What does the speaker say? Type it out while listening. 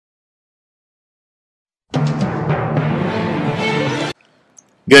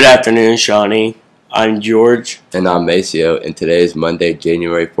Good afternoon, Shawnee. I'm George. And I'm Maceo, and today is Monday,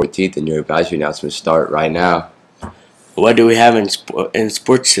 January 14th, and your advisory announcements start right now. What do we have in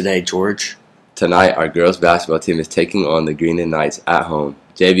sports today, George? Tonight, our girls basketball team is taking on the Greenland Knights at home.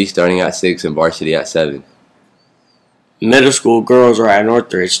 JV starting at 6 and varsity at 7. Middle school girls are at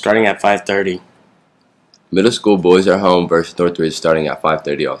Northridge starting at 5:30. Middle school boys are home versus Northridge starting at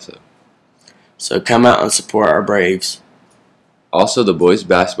 5:30 also. So come out and support our Braves. Also, the boys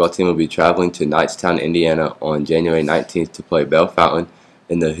basketball team will be traveling to Knightstown, Indiana on January 19th to play Bell Fountain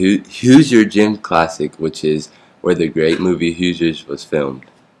in the Hoosier Gym Classic, which is where the great movie Hoosiers was filmed.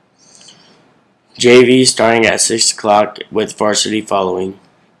 JV starting at 6 o'clock with varsity following.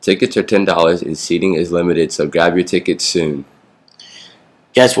 Tickets are $10 and seating is limited, so grab your tickets soon.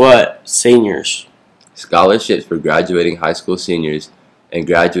 Guess what? Seniors. Scholarships for graduating high school seniors and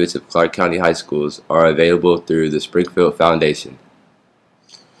graduates of Clark County High Schools are available through the Springfield Foundation.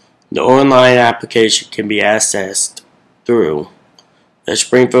 The online application can be accessed through the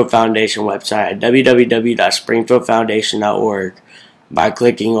Springfield Foundation website at www.springfieldfoundation.org by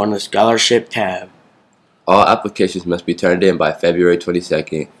clicking on the Scholarship tab. All applications must be turned in by February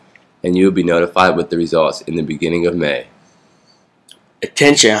 22nd, and you will be notified with the results in the beginning of May.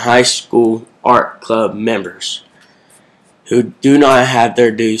 Attention high school art club members who do not have their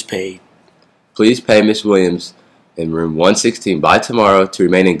dues paid. Please pay Ms. Williams in room 116 by tomorrow to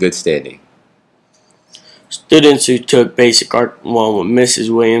remain in good standing. Students who took basic art 1 with Mrs.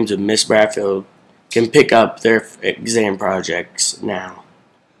 Williams and Miss Bradfield can pick up their exam projects now.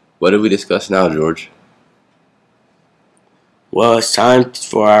 What did we discuss now, George? Well, it's time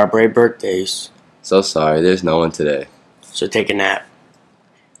for our Brave birthdays, So sorry, there's no one today. so take a nap.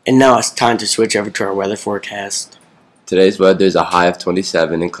 And now it's time to switch over to our weather forecast. Today's weather is a high of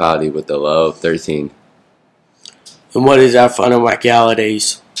 27 and cloudy with a low of 13. And what is our fun and wacky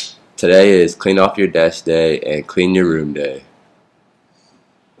holidays? Today is Clean Off Your Desk Day and Clean Your Room Day.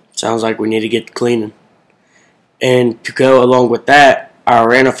 Sounds like we need to get cleaning. And to go along with that, our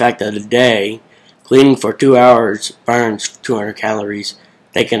random fact of the day: cleaning for 2 hours burns 200 calories.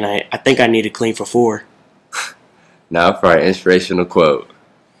 I think I need to clean for 4. Now for our inspirational quote.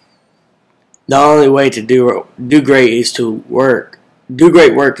 The only way to do great is to work. Do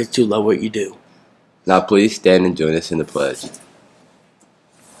great work is to love what you do. Now please stand and join us in the pledge.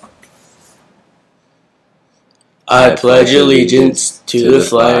 I pledge allegiance to the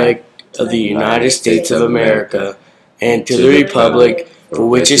flag of the United States of America and to the republic for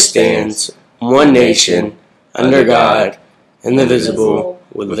which it stands, one nation, under God, indivisible,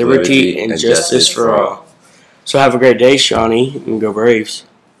 with liberty and justice for all. So have a great day, Shawnee, and go Braves.